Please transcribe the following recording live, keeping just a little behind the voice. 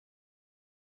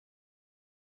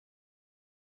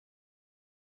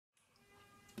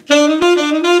Hello,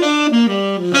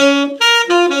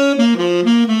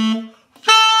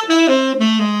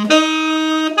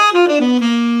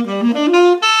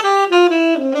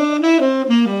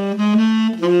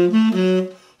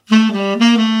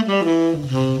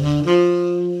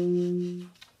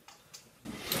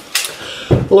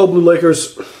 Blue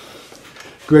Lakers.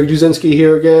 Greg Dudzienski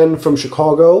here again from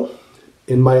Chicago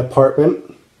in my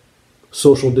apartment,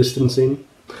 social distancing.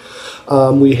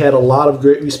 We had a lot of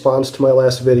great response to my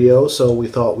last video, so we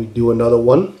thought we'd do another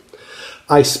one.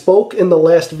 I spoke in the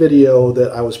last video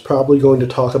that I was probably going to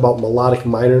talk about melodic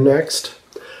minor next.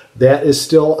 That is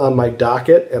still on my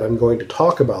docket, and I'm going to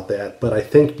talk about that, but I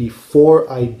think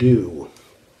before I do,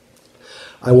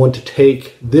 I want to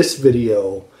take this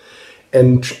video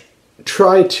and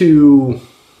try to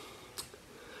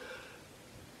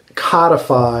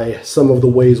codify some of the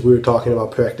ways we were talking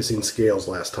about practicing scales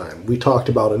last time. We talked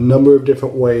about a number of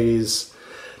different ways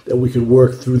that we could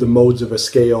work through the modes of a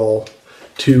scale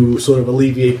to sort of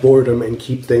alleviate boredom and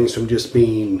keep things from just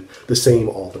being the same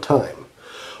all the time.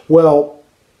 Well,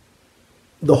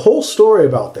 the whole story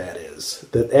about that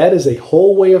is a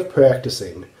whole way of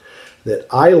practicing that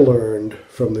I learned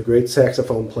from the great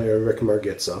saxophone player Rick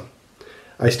Margitza.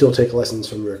 I still take lessons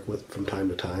from Rick from time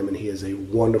to time, and he is a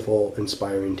wonderful,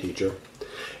 inspiring teacher.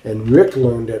 And Rick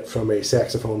learned it from a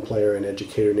saxophone player and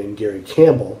educator named Gary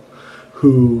Campbell,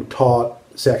 who taught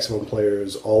saxophone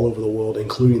players all over the world,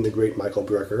 including the great Michael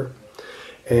Brecker.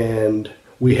 And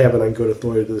we have it on good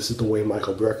authority that this is the way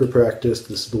Michael Brecker practiced,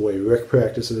 this is the way Rick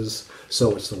practices,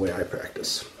 so it's the way I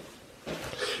practice.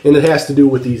 And it has to do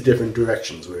with these different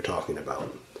directions we were talking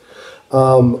about.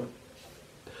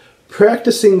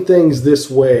 Practicing things this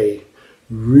way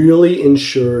really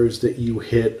ensures that you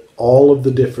hit all of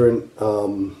the different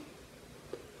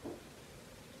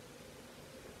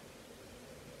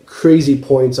crazy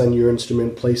points on your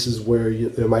instrument, places where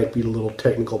there might be little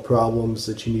technical problems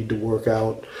that you need to work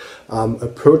out.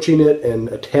 Approaching it and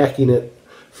attacking it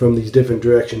from these different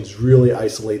directions really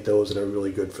isolate those and are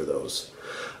really good for those.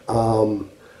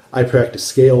 I practice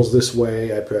scales this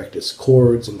way, I practice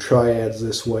chords and triads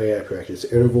this way, I practice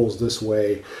intervals this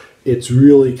way. It's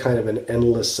really kind of an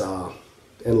endless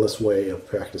way of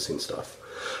practicing stuff.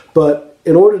 But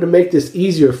in order to make this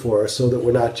easier for us so that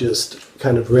we're not just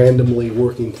kind of randomly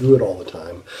working through it all the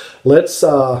time, let's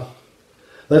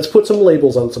put some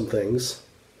labels on some things,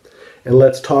 and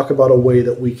let's talk about a way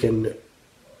that we can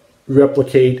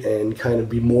replicate and kind of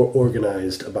be more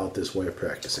organized about this way of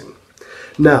practicing.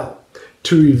 Now,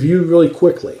 to review really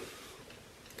quickly,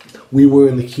 we were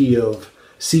in the key of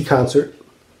C concert,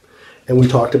 and we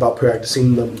talked about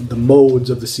practicing the modes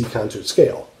of the C concert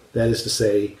scale. That is to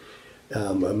say,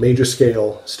 a major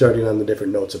scale starting on the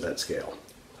different notes of that scale.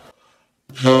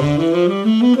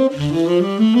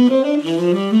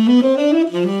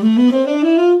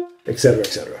 Etc.,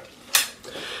 etc.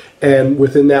 And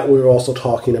within that, we were also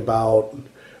talking about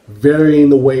varying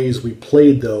the ways we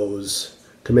played those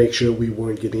to make sure we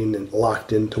weren't getting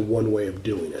locked into one way of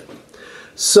doing it.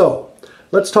 So,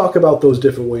 let's talk about those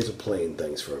different ways of playing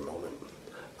things for a moment.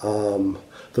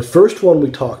 The first one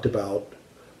we talked about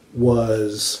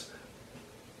was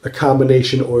a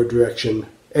combination or a direction,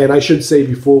 and I should say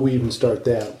before we even start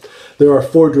that, there are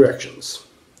 4 directions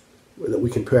that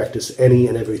we can practice any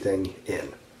and everything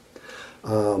in.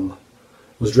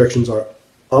 Those directions are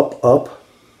up, up,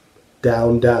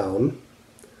 down, down,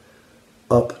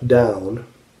 up, down,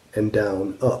 and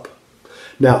down, up.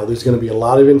 Now, there's going to be a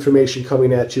lot of information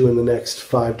coming at you in the next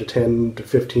 5 to 10 to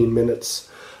 15 minutes.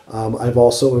 I've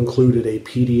also included a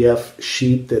PDF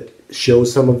sheet that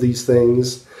shows some of these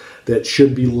things that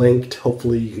should be linked.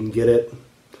 Hopefully you can get it.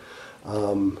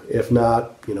 If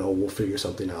not, we'll figure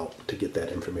something out to get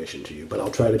that information to you. But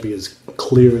I'll try to be as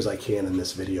clear as I can in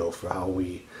this video for how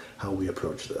we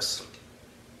approach this.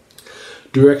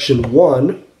 Direction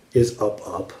 1 is up,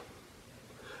 up.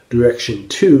 Direction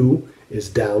 2 is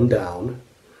down, down.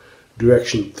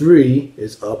 Direction 3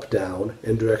 is up, down.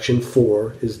 And direction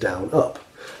 4 is down, up.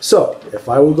 So, if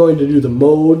I were going to do the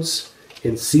modes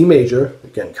in C major,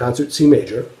 again, concert C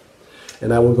major,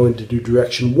 and I were going to do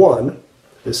direction 1,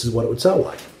 this is what it would sound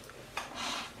like.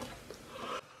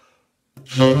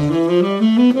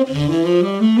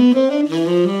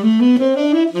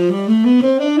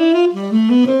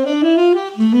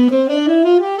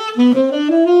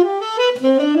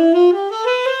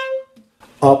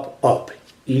 Up, up.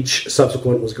 Each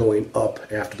subsequent was going up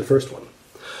after the first one.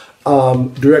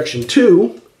 Direction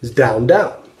 2 is down,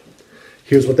 down.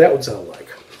 Here's what that would sound like.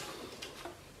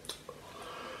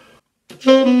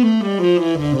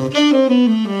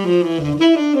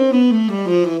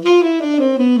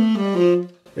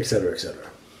 Etc., etc.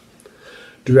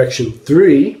 Direction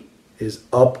 3 is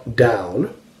up,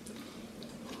 down.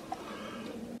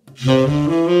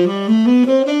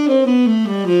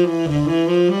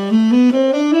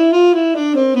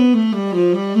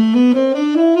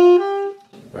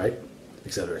 Right?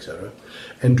 Etc., etc.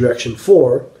 And direction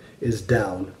 4 is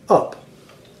down, up.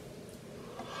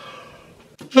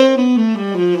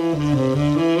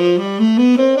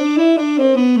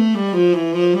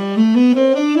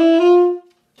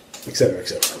 Etc.,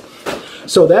 etc.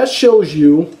 So that shows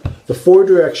you the 4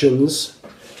 directions,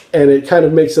 and it kind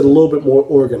of makes it a little bit more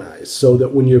organized so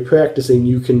that when you're practicing,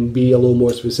 you can be a little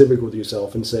more specific with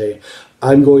yourself and say,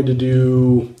 I'm going to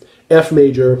do F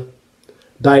major,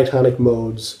 diatonic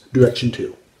modes, direction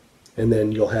 2. And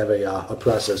then you'll have a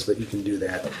process that you can do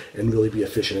that and really be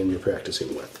efficient in your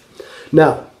practicing with.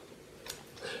 Now,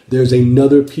 there's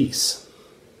another piece.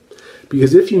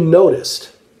 Because if you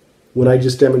noticed, when I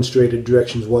just demonstrated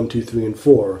directions 1, 2, 3, and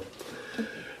 4,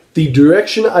 the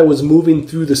direction I was moving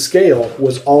through the scale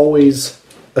was always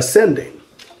ascending.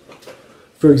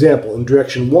 For example, in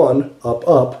direction 1, up,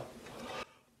 up,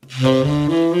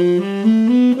 and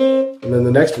then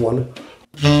the next one,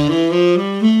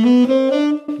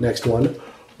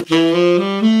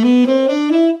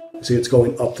 see, it's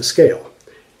going up the scale.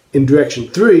 In direction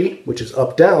 3, which is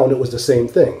up, down, it was the same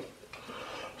thing.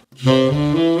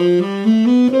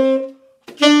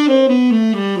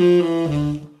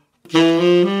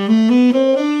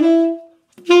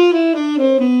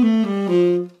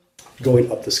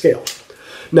 Going up the scale.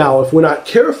 Now, if we're not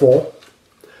careful,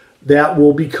 that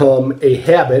will become a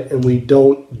habit and we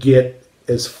don't get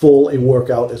as full a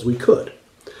workout as we could.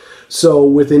 So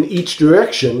within each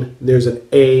direction, there's an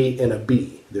A and a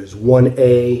B. There's one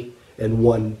A and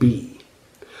one B.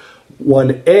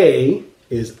 One A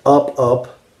is up,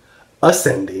 up,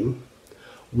 ascending.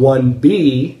 One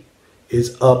B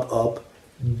is up, up,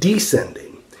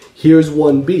 descending. Here's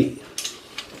one B.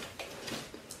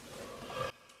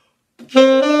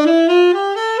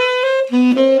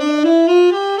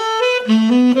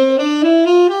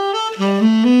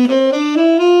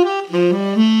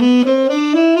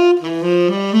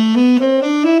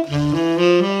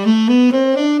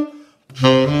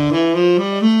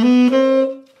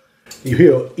 You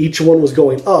hear each one was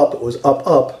going up, it was up,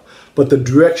 up, but the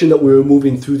direction that we were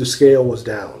moving through the scale was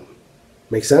down.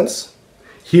 Make sense?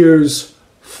 Here's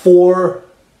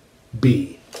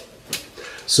 4B.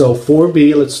 So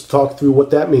 4B, let's talk through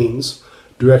what that means.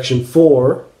 Direction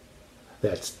 4,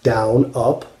 that's down,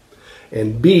 up,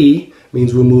 and B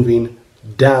means we're moving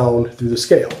down through the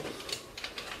scale.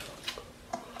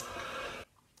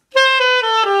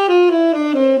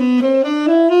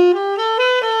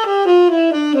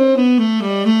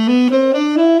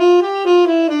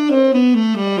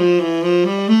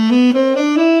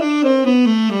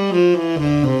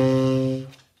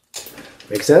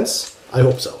 Make sense? I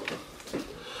hope so.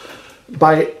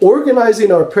 By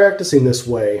organizing our practicing this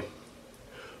way,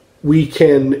 we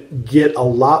can get a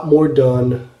lot more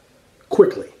done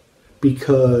quickly,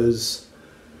 because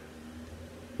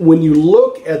when you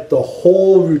look at the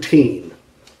whole routine,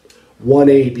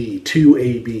 1AB,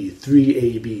 2AB,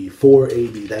 3AB,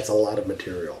 4AB, that's a lot of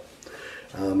material.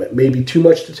 It may be too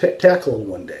much to tackle in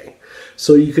one day.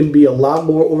 So you can be a lot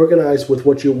more organized with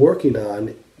what you're working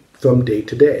on from day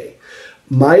to day.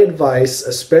 My advice,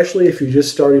 especially if you're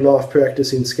just starting off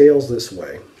practicing scales this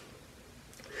way,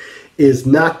 is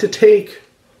not to take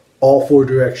all 4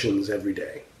 directions every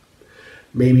day.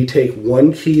 Maybe take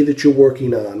one key that you're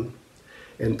working on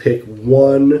and pick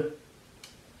 1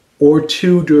 or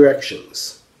 2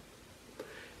 directions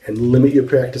and limit your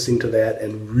practicing to that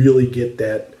and really get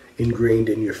that ingrained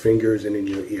in your fingers and in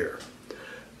your ear.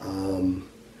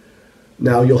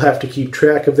 Now you'll have to keep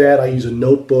track of that. I use a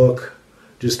notebook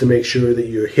just to make sure that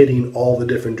you're hitting all the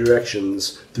different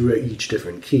directions through each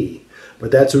different key. But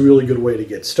that's a really good way to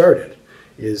get started,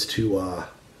 is to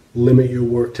limit your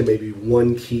work to maybe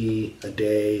 1 key a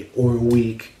day or a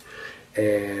week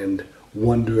and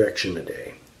 1 direction a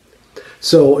day.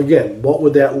 So again, what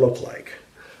would that look like?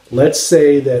 Let's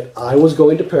say that I was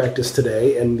going to practice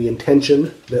today, and the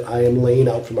intention that I am laying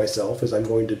out for myself is I'm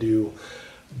going to do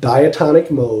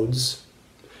diatonic modes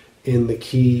in the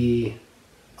key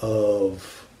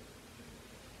of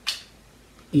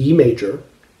E major.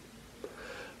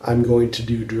 I'm going to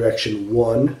do direction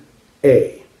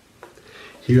 1A.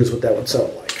 Here's what that would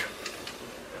sound like.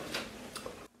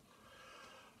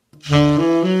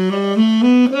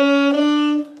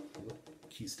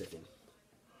 Key sticking.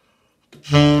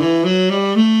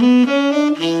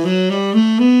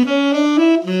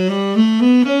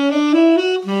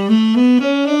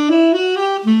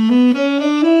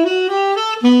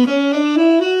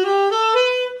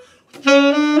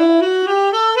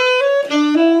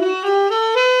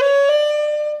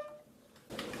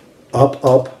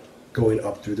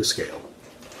 up through the scale.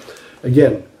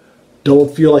 Again,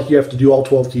 don't feel like you have to do all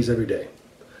 12 keys every day.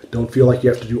 Don't feel like you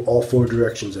have to do all 4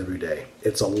 directions every day.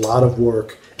 It's a lot of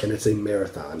work, and it's a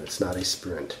marathon. It's not a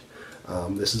sprint.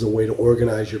 This is a way to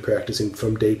organize your practicing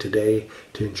from day to day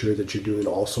to ensure that you're doing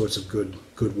all sorts of good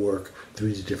work through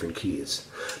these different keys.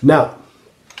 Now,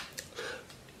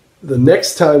 the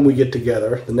next time we get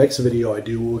together, the next video I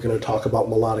do, we're going to talk about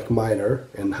melodic minor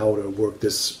and how to work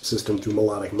this system through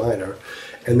melodic minor.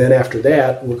 And then after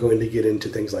that, we're going to get into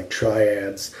things like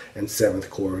triads and 7th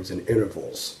chords and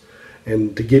intervals.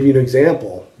 And to give you an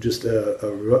example, just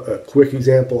a quick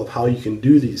example of how you can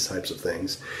do these types of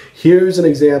things. Here's an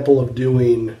example of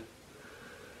doing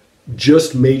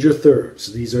just major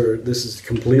thirds. This is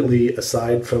completely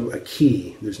aside from a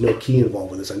key. There's no key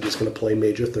involved with this. I'm just going to play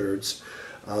major thirds.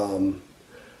 I'm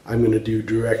going to do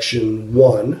direction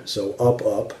 1, so up,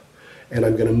 up, and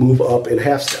I'm going to move up in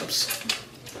half steps.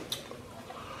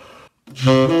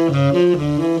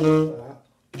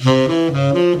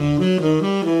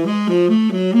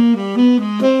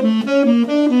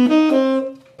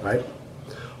 Right?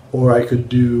 Or I could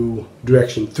do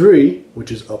direction 3,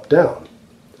 which is up, down.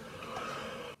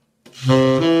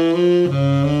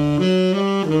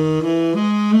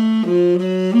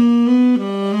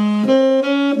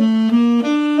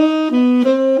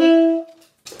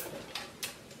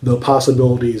 The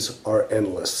possibilities are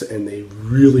endless, and they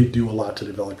really do a lot to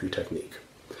develop your technique.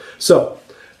 So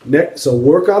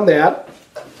work on that.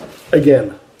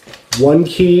 Again, 1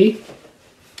 key.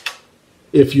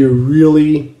 If you're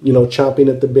really, chomping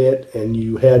at the bit and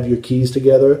you have your keys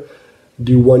together,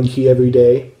 do 1 key every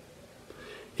day.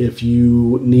 If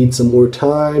you need some more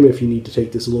time, if you need to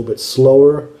take this a little bit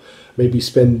slower, maybe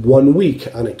spend 1 week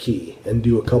on a key and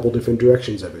do a couple different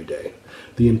directions every day.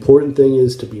 The important thing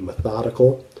is to be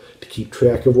methodical, to keep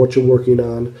track of what you're working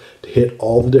on, to hit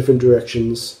all the different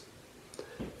directions,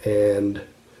 and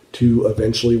to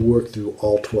eventually work through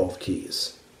all 12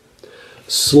 keys.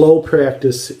 Slow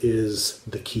practice is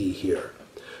the key here.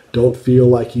 Don't feel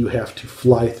like you have to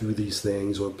fly through these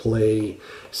things or play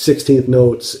 16th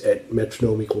notes at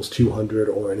metronome equals 200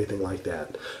 or anything like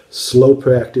that. Slow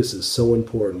practice is so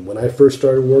important. When I first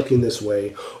started working this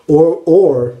way,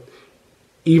 or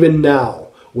even now,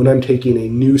 when I'm taking a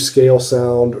new scale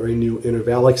sound or a new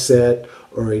intervallic set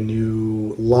or a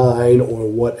new line or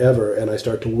whatever, and I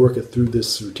start to work it through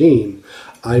this routine,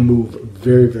 I move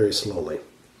very, very slowly.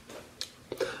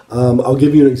 I'll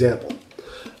give you an example.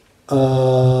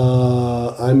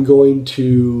 I'm going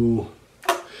to,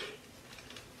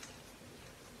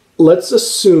 let's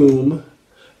assume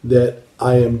that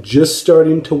I am just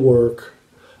starting to work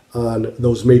on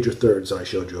those major thirds I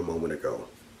showed you a moment ago.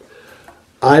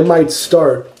 I might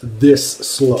start this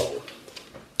slow.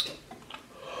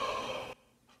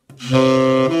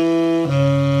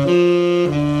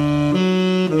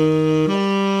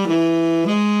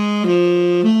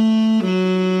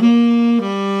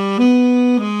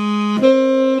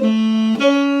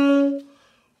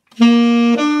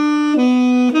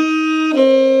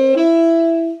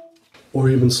 Or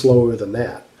even slower than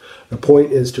that. The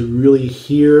point is to really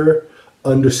hear,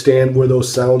 understand where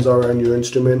those sounds are on your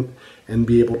instrument, and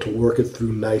be able to work it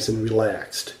through nice and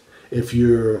relaxed. If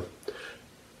you're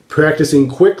practicing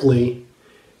quickly,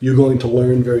 you're going to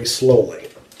learn very slowly.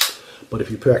 But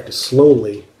if you practice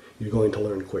slowly, you're going to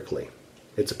learn quickly.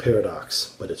 It's a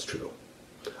paradox, but it's true.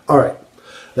 All right,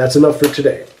 that's enough for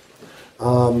today.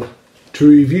 To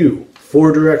review,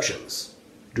 4 directions.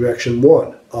 Direction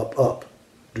 1, up, up.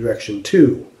 Direction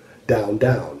 2, down,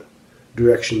 down.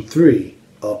 Direction 3,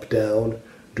 up, down.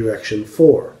 Direction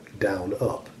 4, down,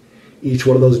 up. Each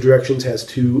one of those directions has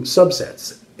 2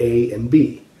 subsets, A and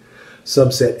B.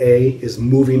 Subset A is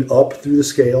moving up through the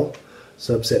scale.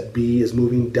 Subset B is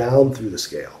moving down through the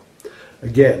scale.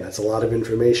 Again, that's a lot of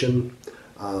information.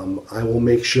 I will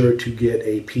make sure to get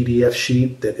a PDF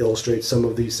sheet that illustrates some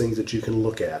of these things that you can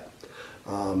look at.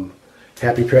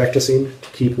 Happy practicing.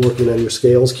 Keep working on your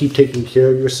scales. Keep taking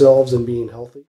care of yourselves and being healthy.